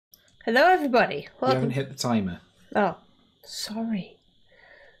Hello, everybody. You haven't hit the timer. Oh, sorry.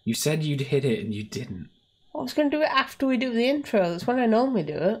 You said you'd hit it and you didn't. I was going to do it after we do the intro. That's when I normally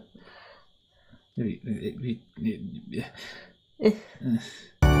do it.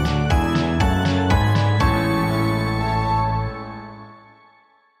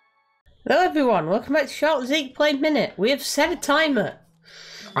 Hello, everyone. Welcome back to Short Zeke Play Minute. We have set a timer.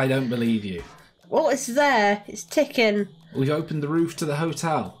 I don't believe you. Well, it's there. It's ticking. We've opened the roof to the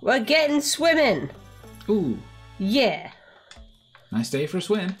hotel. We're getting swimming. Ooh. Yeah. Nice day for a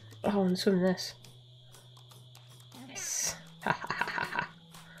swim. Oh, I want to swim this. Yes.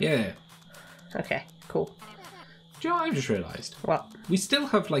 Yeah. Okay, cool. Do you know what I've just realised? What? We still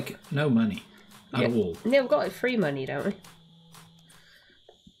have, like, no money at all. Yeah, we've got like free money, don't we?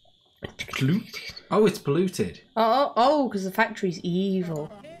 Oh, it's polluted. Oh, because the factory's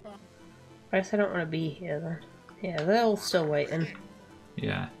evil. I guess I don't want to be here then. Yeah, they're all still waiting.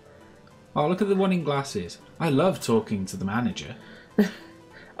 Yeah. Oh, look at the one in glasses. I love talking to the manager.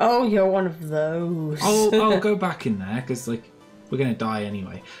 Oh, you're one of those. I'll go back in there, because, like, we're going to die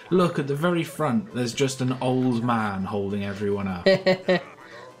anyway. Look, at the very front, there's just an old man holding everyone up.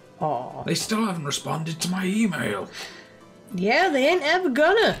 Aw. They still haven't responded to my email. Yeah, they ain't ever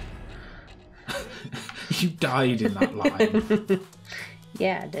gonna. You died in that line.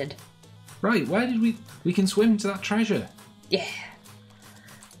 Yeah, I did. Right, where did we can swim to that treasure. Yeah.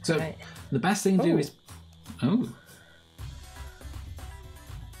 So, right. The best thing to do is... Oh.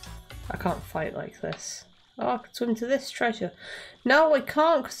 I can't fight like this. Oh, I could swim to this treasure. No, I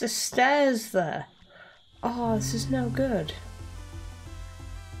can't because there's stairs there. Oh, this is no good.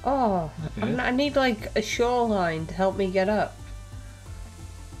 Oh, Okay. I need like a shoreline to help me get up.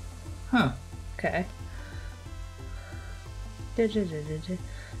 Huh. Okay.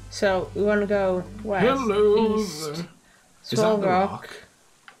 So, we want to go west, Hello east, there. Small Is that the Rock,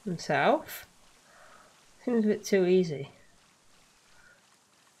 and south. Seems a bit too easy.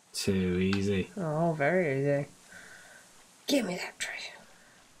 Too easy. Oh, very easy. Give me that treasure.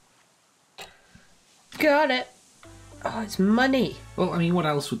 Got it. Oh, it's money. Well, I mean, what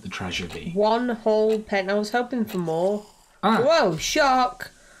else would the treasure be? One whole pen. I was hoping for more. Ah. Whoa,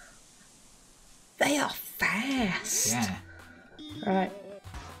 shark. They are fast. Yeah. Right.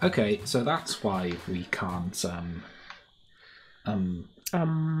 Okay, so that's why we can't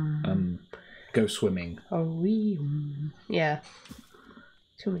go swimming. Oh, yeah.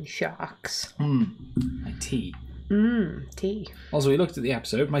 Too many sharks. My tea. Tea. Also, we looked at the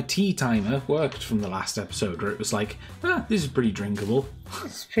episode. My tea timer worked from the last episode where it was like, this is pretty drinkable.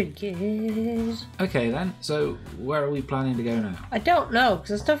 It's pretty good. Okay then, so where are we planning to go now? I don't know, because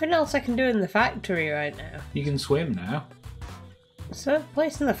there's nothing else I can do in the factory right now. You can swim now. Is there a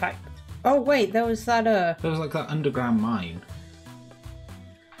place in the factory? Oh, wait, there was that, There was like that underground mine.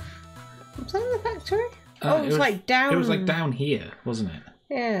 Was that in the factory? It was like down... It was like down here, wasn't it?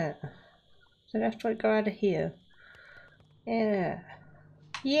 Yeah. So I'd have to like go out of here. Yeah.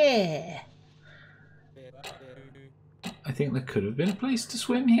 Yeah. I think there could have been a place to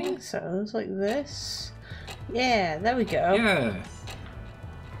swim I here. think so. It's like this. Yeah, there we go. Yeah.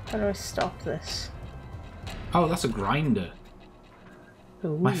 How do I stop this? Oh, that's a grinder.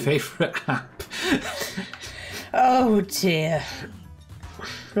 Ooh. My favourite app. Oh dear.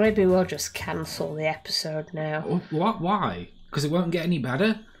 Maybe we'll just cancel the episode now. What? Why? Because it won't get any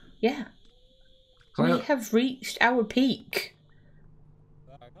better? Yeah. So We have reached our peak.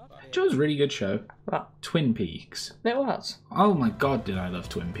 it was a really good show. What? Twin Peaks. It was. Oh my god, did I love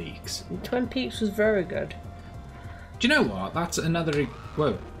Twin Peaks. Twin Peaks was very good. Do you know what? That's another...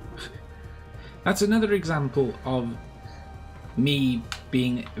 Whoa. That's another example of me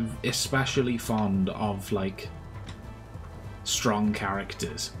being especially fond of, like, strong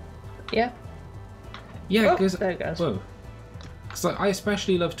characters. Yeah. Yeah, Oh, because... there it goes. Whoa. Because I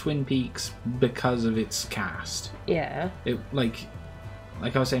especially love Twin Peaks because of its cast. Yeah. It, like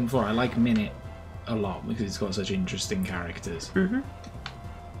I was saying before, I like Minit a lot because it's got such interesting characters. Mm-hmm.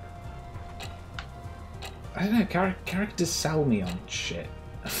 I don't know, characters sell me on shit.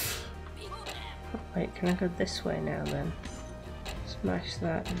 Wait, can I go this way now then? Smash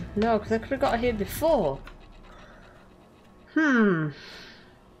that. No, because I could have got here before. Oh,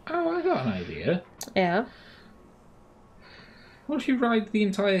 I got an idea. Yeah. What if you ride the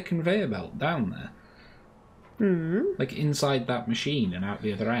entire conveyor belt down there? Like inside that machine and out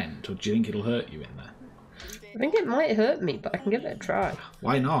the other end? Or do you think it'll hurt you in there? I think it might hurt me, but I can give it a try.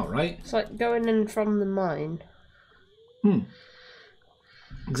 Why not, right? It's like going in from the mine.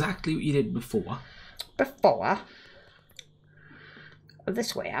 Exactly what you did before. Before.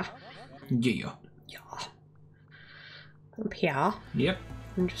 This way, Yeah. yeah. Up here. Yep.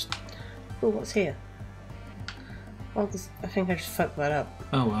 And just Oh, what's here? Oh, I think I just fucked that up.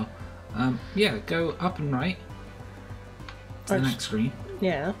 Oh well. Yeah, go up and right to the next screen.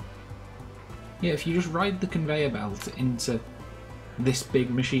 Yeah. Yeah, if you just ride the conveyor belt into this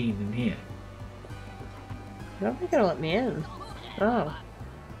big machine in here. I don't think it'll let me in. Oh.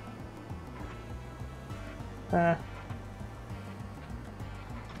 I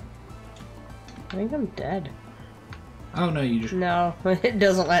think I'm dead. Oh no, you just... No, it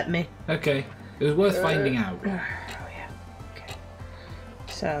doesn't let me. Okay, it was worth finding out. Oh yeah. Okay.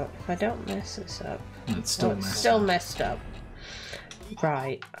 So, if I don't mess this up... It's still it's still messed up.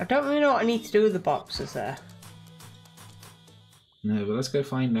 Right. I don't really know what I need to do with the boxes there. No, but let's go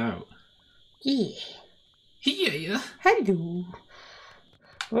find out. Yeah. Yeah. Hello.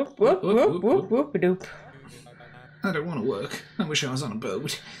 Whoop, whoop, whoop, whoop, whoop, doop. I don't want to work. I wish I was on a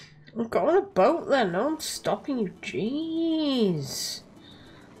boat. Go on a boat then. No one's stopping you. Jeez.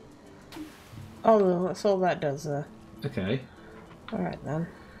 Oh, that's all that does there. Okay. Alright then.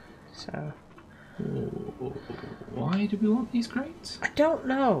 So. Why do we want these crates? I don't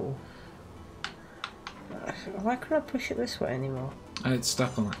know. Why can't I push it this way anymore? It's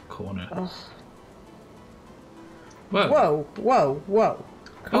stuck on that corner. Oh. Whoa. Whoa, whoa, whoa.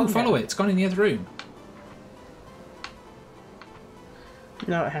 Oh, follow it. It's gone in the other room.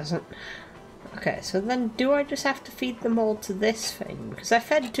 No, it hasn't. Okay, so then do I just have to feed them all to this thing? Because I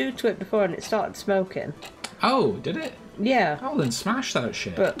fed two to it before and it started smoking. Oh, did it? Yeah. Oh, then smash that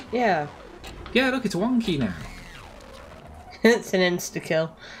shit. But, yeah. Yeah, look, it's wonky now. It's an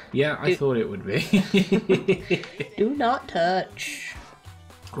insta-kill. Yeah, I thought it would be. Do not touch.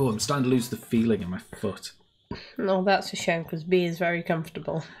 Oh, I'm starting to lose the feeling in my foot. No, that's a shame because B is very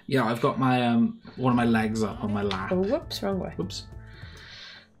comfortable. Yeah, I've got my one of my legs up on my lap. Oh, whoops, wrong way. Whoops.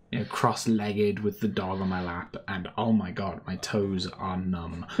 You know, cross-legged with the dog on my lap, and oh my god, my toes are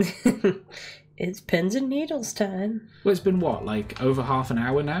numb. It's pins and needles time. Well, it's been what, like over half an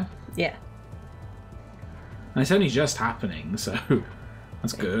hour now? Yeah. And it's only just happening, so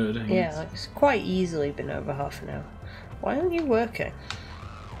that's good. I guess. Yeah, it's quite easily been over half an hour. Why aren't you working?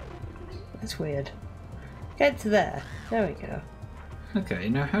 That's weird. Get to there. There we go. Okay,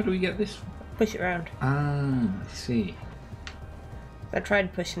 now how do we get this? Push it around. Ah, I see. I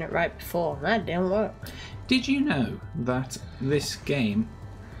tried pushing it right before, and that didn't work. Did you know that this game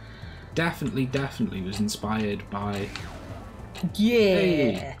definitely was inspired by...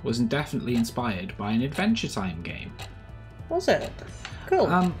 Yeah! Was definitely inspired by an Adventure Time game. Was it? Cool.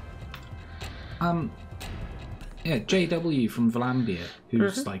 Yeah, JW from Volambia,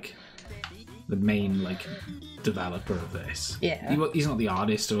 who's like the main like developer of this. Yeah. He's not the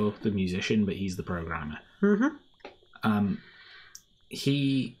artist or the musician, but he's the programmer.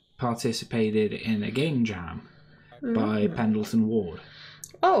 He participated in a game jam by Pendleton Ward.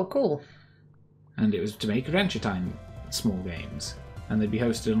 Oh, cool. And it was to make Adventure Time small games. And they'd be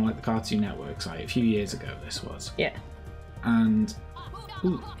hosted on like the Cartoon Network site a few years ago, this was. Yeah. And...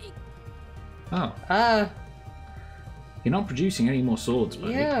 Ooh. Oh. You're not producing any more swords,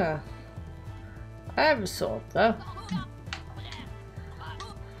 buddy. Yeah. I have a sword, though.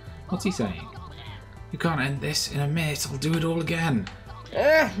 What's he saying? You can't end this in a minute, I'll do it all again.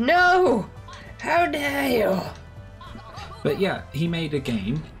 No! How dare you! But yeah, he made a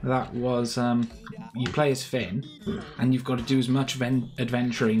game that was, you play as Finn, and you've got to do as much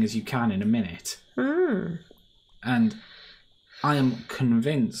adventuring as you can in a minute. And I am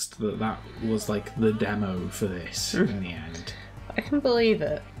convinced that that was like the demo for this in the end. I can believe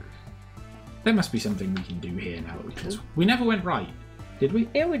it. There must be something we can do here now, because we never went right, did we?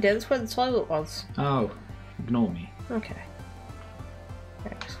 Yeah, we did. That's where the toilet was. Oh, ignore me. Okay.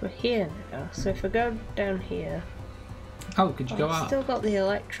 Right, so we're here now. So if I go down here... Oh, could you go I've up? still got the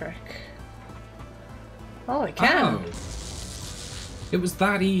electric. Oh, I can. Oh. It was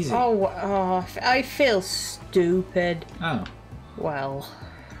that easy. Oh, I feel stupid. Oh. Well.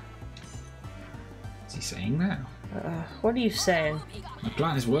 What's he saying now? What are you saying? My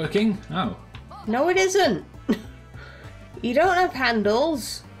plan is working. Oh. No, it isn't. You don't have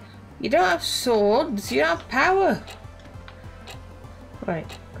handles. You don't have swords. You don't have power.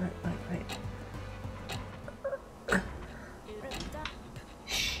 Right.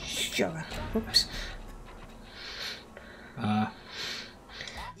 Sure. Oops. I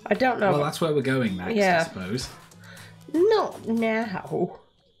don't know. Well, that's where we're going next, Yeah. I suppose. Not now.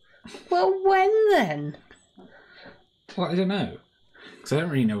 Well, when then? Well, I don't know. Because I don't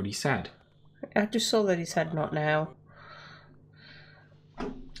really know what he said. I just saw that he said not now.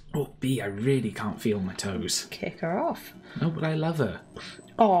 Oh, B, I really can't feel my toes. Kick her off. No, but I love her.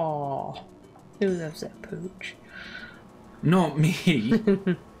 Aww. Who loves that pooch? Not me.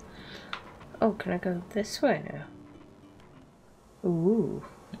 Oh, can I go this way now? Ooh.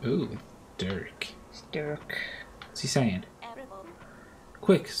 Ooh, Dirk. It's Dirk. What's he saying?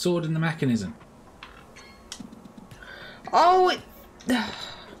 Quick, sword in the mechanism. Oh, it...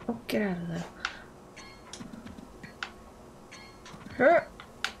 Oh, get out of there. Hurt.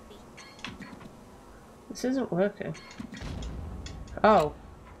 This isn't working. Oh.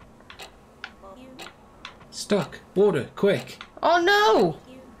 Stuck. Water, quick. Oh no!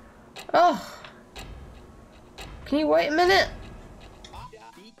 Oh. Can you wait a minute?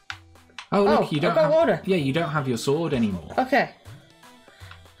 Oh look, Oh, you don't I've got have... water. Yeah, you don't have your sword anymore. Okay.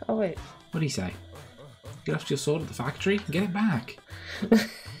 Oh wait. What do you say? You left your sword at the factory? Get it back.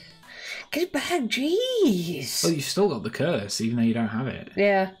 Get it back, jeez! Well, you've still got the curse, even though you don't have it.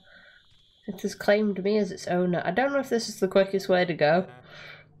 Yeah. It has claimed me as its owner. I don't know if this is the quickest way to go,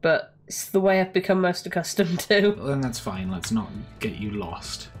 but it's the way I've become most accustomed to. Well, then that's fine. Let's not get you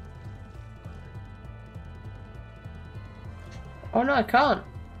lost. Oh no, I can't.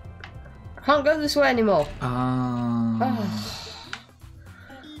 I can't go this way anymore. Oh.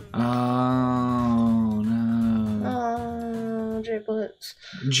 Oh no. Oh, giblets.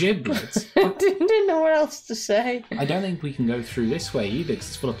 Giblets? I didn't know what else to say. I don't think we can go through this way either because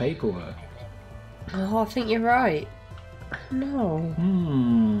it's full of paperwork. Oh, I think you're right. No.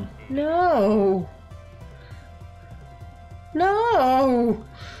 Hmm. No. No.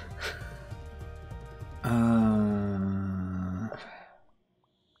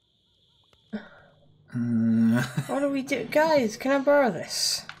 What do we do? Guys, can I borrow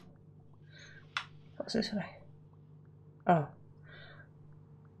this? What's this way? Oh.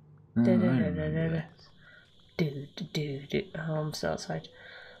 Oh, I'm still outside.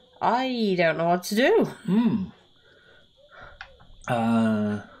 I don't know what to do.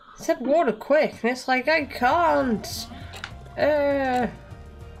 It said water quick, and it's like, I can't. Unless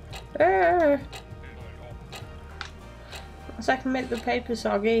I can make the paper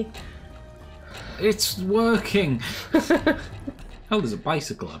soggy. It's working. Oh, there's a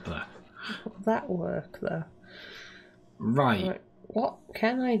bicycle up there. Will that work, though? Right. Like, what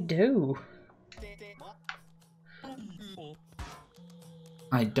can I do?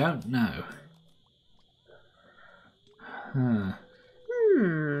 I don't know. Huh.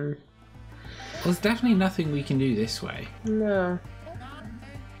 Hmm. Well, there's definitely nothing we can do this way. No.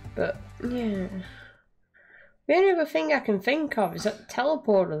 But, yeah. The only other thing I can think of is that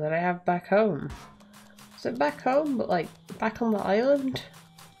teleporter that I have back home. Is it back home, but like back on the island?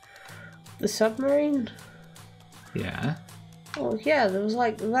 The submarine? Yeah. Oh yeah, there was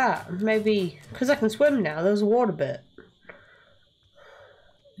like that. Maybe, because I can swim now, there's a water bit.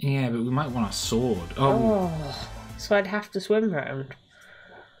 Yeah, but we might want a sword. Oh, so I'd have to swim round.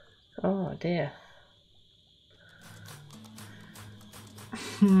 Oh dear.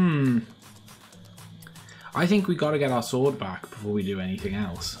 I think we gotta get our sword back before we do anything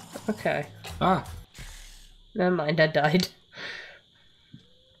else. Okay. Ah. Never mind, I died.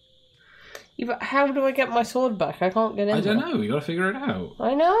 Yeah, but how do I get my sword back? I can't get in I don't there. know, we gotta figure it out.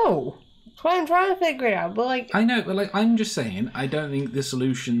 I know. That's why I'm trying to figure it out, but like... I know, but like, I'm just saying, I don't think the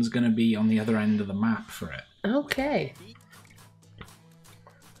solution's gonna be on the other end of the map for it. Okay.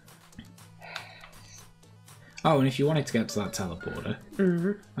 Oh, and if you wanted to get to that teleporter,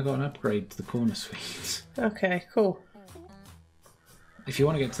 I got an upgrade to the corner suites. Okay, cool. If you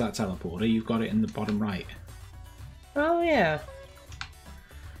want to get to that teleporter, you've got it in the bottom right. Oh, yeah.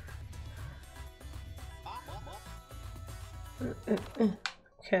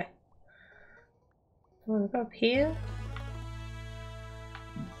 Okay. Want to go up here?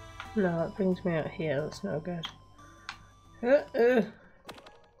 No, it brings me out here. That's no good.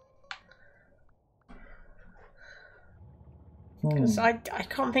 Because I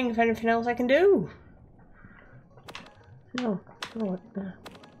can't think of anything else I can do. No. Oh, no.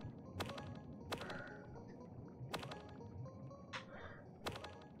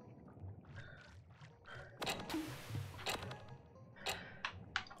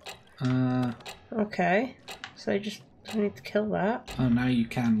 Okay. So I just need to kill that. Oh, now you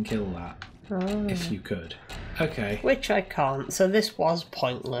can kill that. Oh. If you could. Okay. Which I can't, so this was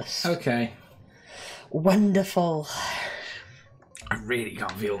pointless. Okay. Wonderful. I really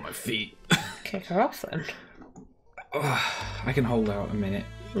can't feel my feet. Kick her off then. I can hold out a minute.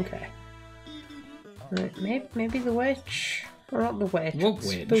 Okay. Right, maybe the witch. Or not the witch. What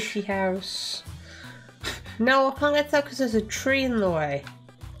witch? Spooky house. No, I can't get that because there's a tree in the way.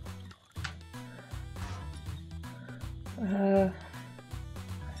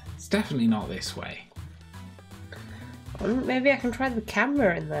 It's definitely not this way. Maybe I can try the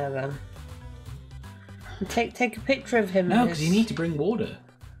camera in there then. And take a picture of him. No, because you need to bring water.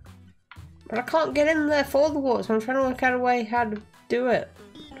 But I can't get in there for the water, so I'm trying to work out a way how to do it.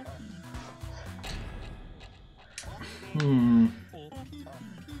 I'm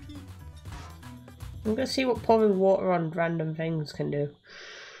gonna see what pouring water on random things can do.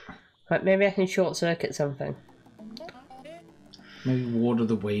 Like maybe I can short circuit something. Maybe water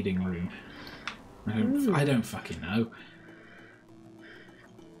the waiting room. I don't fucking know.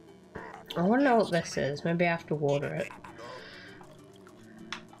 I wanna know what this is. Maybe I have to water it.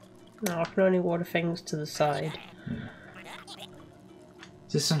 No, I can only water things to the side. Yeah.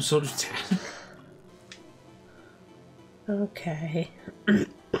 Is this some sort of Okay.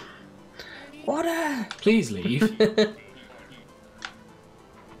 Water! Please leave.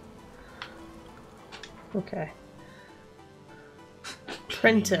 Okay.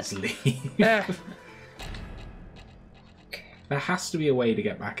 Printer. Please leave. Okay. There has to be a way to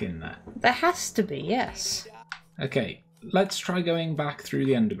get back in there. There has to be, yes. Okay, let's try going back through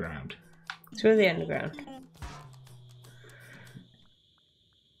the underground. Through the underground.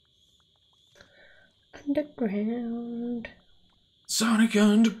 Underground. Sonic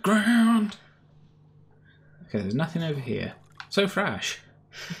Underground! Okay, there's nothing over here. So fresh.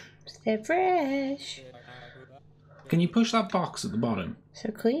 Stay fresh. Can you push that box at the bottom? So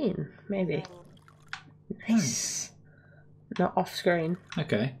clean, maybe. Nice. Not off screen.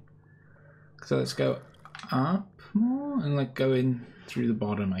 Okay. So let's go up more and like go in through the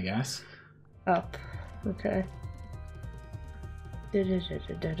bottom, I guess. Up. Okay.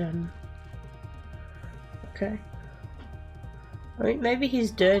 Da-da-da-da-da-dum. Okay. I mean, maybe he's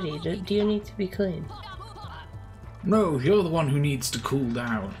dirty. Do you need to be clean? No, you're the one who needs to cool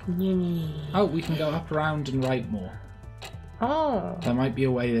down. Nee. Oh, we can go up, around, and right more. Oh. There might be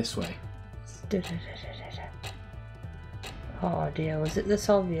a way this way. Da-da-da-da-da-da. Oh dear, was it this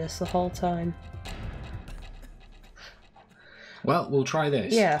obvious the whole time? Well, we'll try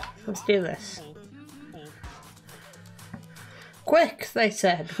this. Yeah, let's do this. Quick, they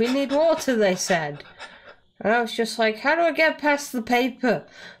said. We need water, they said. And I was just like, how do I get past the paper?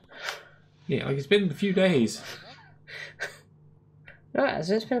 Yeah, like it's been a few days. No, it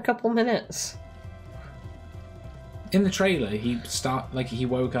hasn't. It's been a couple minutes. In the trailer, he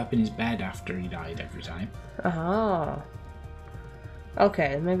woke up in his bed after he died every time. Ah.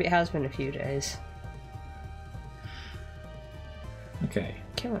 Okay, maybe it has been a few days. Okay.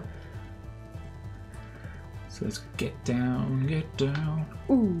 Come on. So let's get down, get down.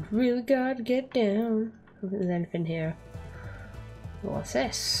 Ooh, really gotta get down. If there's anything here. What's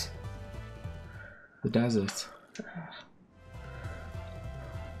this? The desert.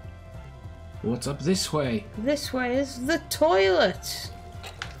 What's up this way? This way is the toilet.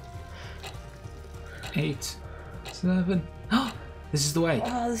 8, 7. Oh, this is the way.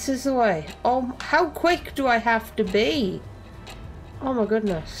 Oh, this is the way. Oh, how quick do I have to be? Oh my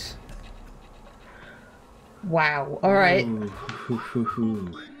goodness. Wow. All right.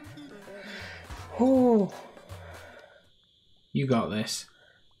 Ooh. You got this.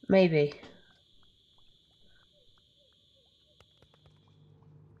 Maybe.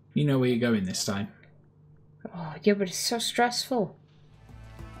 You know where you're going this time. Oh, yeah, but it's so stressful.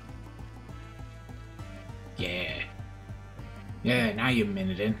 Yeah. Yeah, now you're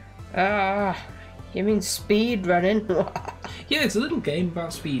minute in. Ah, you mean speed running? Yeah, it's a little game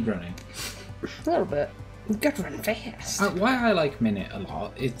about speed running. A little bit. You gotta run fast. Why I like Minute a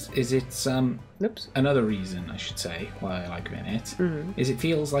lot it's Oops. another reason I should say why I like Minute is it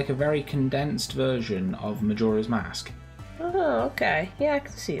feels like a very condensed version of Majora's Mask. Oh, okay. Yeah, I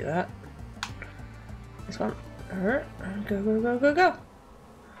can see that. This one. Go, go, go, go, go.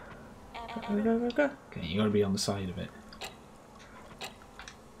 Go, go, go, go. Okay, you gotta be on the side of it.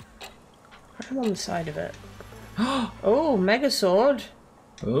 I'm on the side of it. Oh, Mega Sword.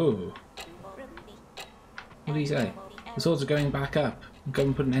 Oh. What did he say? The swords are going back up. Go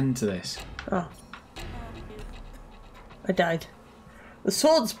and put an end to this. Oh. I died. The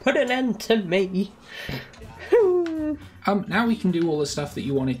swords put an end to me. Now we can do all the stuff that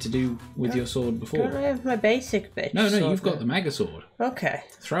you wanted to do with your sword before. Don't I have my basic bitch? No, sword you've got now? the Mega Sword. Okay.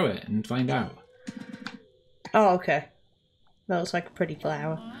 Throw it and find out. Oh, okay. That looks like a pretty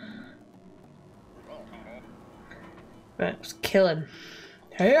flower. Right, let's kill him.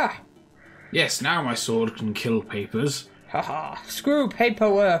 Hiya! Yes, now my sword can kill papers. Haha! Screw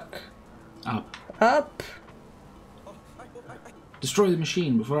paperwork! Up. Up! Destroy the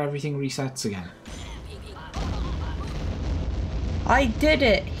machine before everything resets again. I did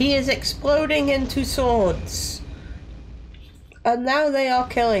it! He is exploding into swords! And now they are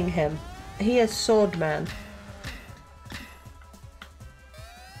killing him. He is Swordman.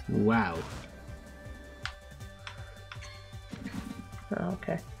 Wow. Oh,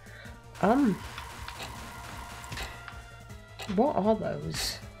 okay. What are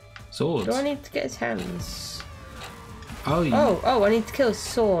those? Swords. Do I need to get his hands? Oh, you... Oh, I need to kill his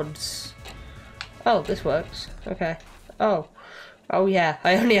swords. Oh, this works. Okay. Oh yeah,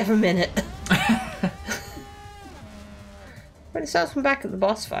 I only have a minute. But it starts from back at the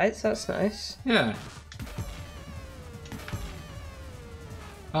boss fight, so that's nice. Yeah.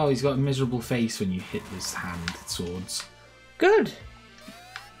 Oh, he's got a miserable face when you hit his hand with swords. Good.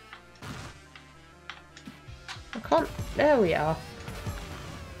 I can't... There we are.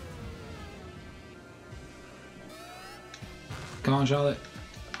 Come on, Charlotte.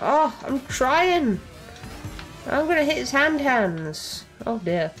 Oh, I'm trying. I'm gonna hit his hands. Oh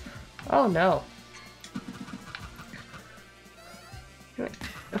dear. Oh no. Do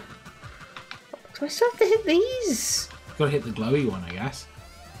I still have to hit these? Gotta hit the glowy one, I guess.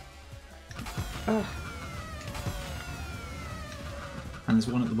 Oh. And there's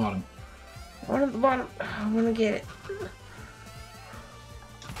one at the bottom. One at the bottom. Oh, I wanna get it.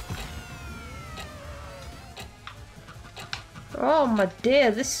 Oh my dear,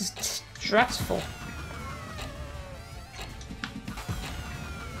 this is stressful.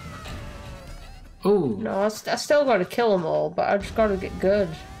 Oh. No, I still gotta kill them all, but I just gotta get good.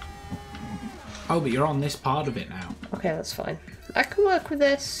 Oh, but you're on this part of it now. Okay, that's fine. I can work with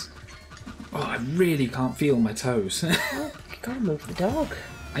this. Oh, I really can't feel my toes. Oh, you gotta move the dog.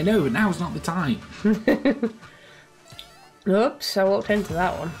 I know, but now's not the time. Oops, I walked into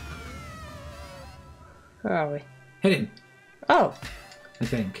that one. Where are we? Hit him, Oh. I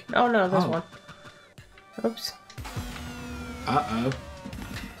think. Oh no, there's Oh. one. Oops. Uh-oh.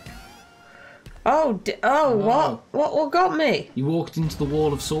 Oh, what got me? You walked into the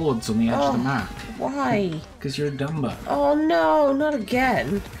wall of swords on the edge of the map. Why? Because you're a dumbo. Oh no, not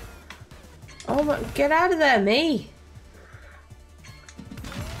again. Oh my, get out of there, me.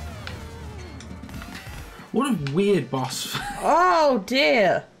 What a weird boss. Oh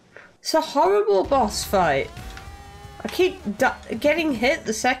dear. It's a horrible boss fight. I keep getting hit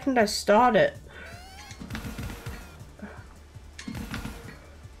the second I start it.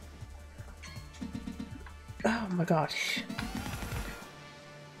 Oh my gosh.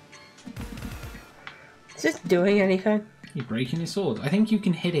 Is this doing anything? You're breaking his sword. I think you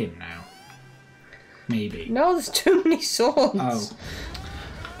can hit him now. Maybe. No, there's too many swords. Oh.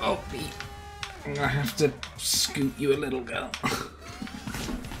 Oh, I'm gonna have to scoot you a little, girl.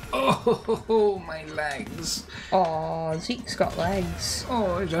 Oh, my legs. Oh, Zeke's got legs.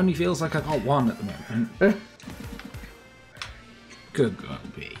 Oh, it only feels like I got one at the moment. Good girl,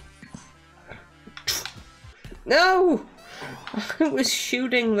 B. No! I was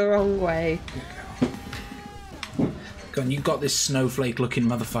shooting the wrong way. Go on, you got this snowflake-looking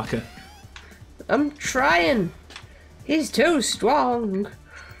motherfucker. I'm trying. He's too strong.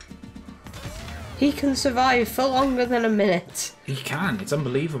 He can survive for longer than a minute. He can. It's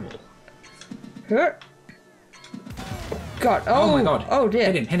unbelievable. God. Oh my god. Oh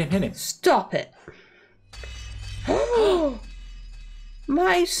dear. Hit him. Stop it.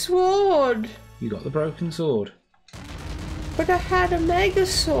 My sword. You got the broken sword. But I had a mega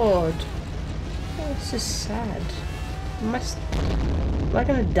sword. Oh, this is sad. Am I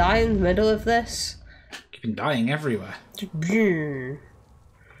gonna die in the middle of this? You've been dying everywhere.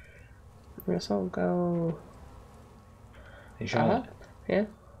 I guess I'll go Hey, Charlotte. up. Yeah.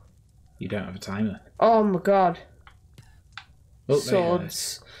 You don't have a timer. Oh my god. Oh,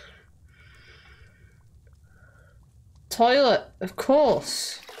 Swords. Toilet, of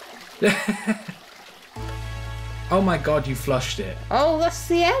course. Oh my god, you flushed it. Oh, that's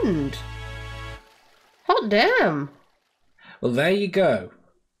the end. Hot damn. Well, there you go.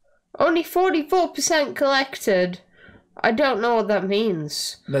 Only 44% collected. I don't know what that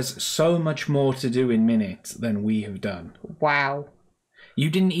means. There's so much more to do in Minute than we have done. Wow. You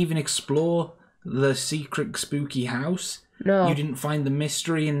didn't even explore the secret spooky house. No. You didn't find the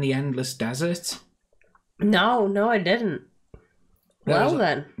mystery in the endless desert. No, I didn't. Well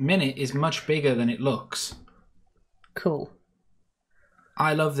then. Minute is much bigger than it looks. Cool.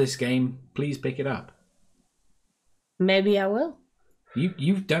 I love this game. Please pick it up. Maybe I will.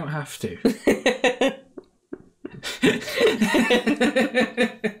 You don't have to.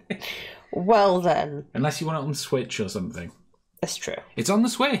 Well then. Unless you want it on Switch or something. That's true. It's on the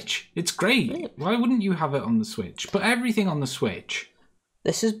Switch. It's great. Why wouldn't you have it on the Switch? Put everything on the Switch.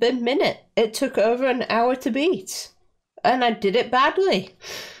 This has been Minute. It took over an hour to beat. And I did it badly.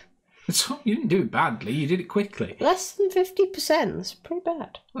 You didn't do it badly. You did it quickly. Less than 50%. That's pretty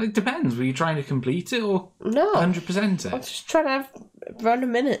bad. Well, it depends. Were you trying to complete it or No. 100% I it? was just trying to run a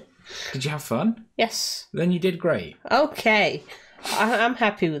minute. Did you have fun? Yes. Then you did great. Okay. I'm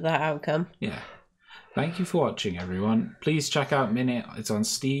happy with that outcome. Yeah. Thank you for watching, everyone. Please check out Minit. It's on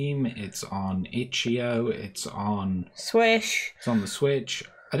Steam. It's on itch.io. It's on Swish. It's on the Switch.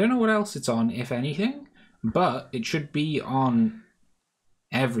 I don't know what else it's on, if anything, but it should be on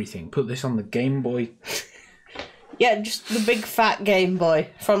everything. Put this on the Game Boy. Yeah, just the big fat Game Boy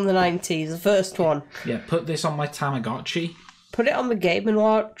from the 90s, the first one. Yeah, put this on my Tamagotchi. Put it on the Game &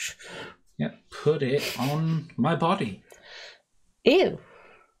 Watch. Yeah, put it on my body. Ew.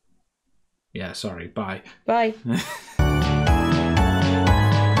 Yeah, sorry. Bye. Bye.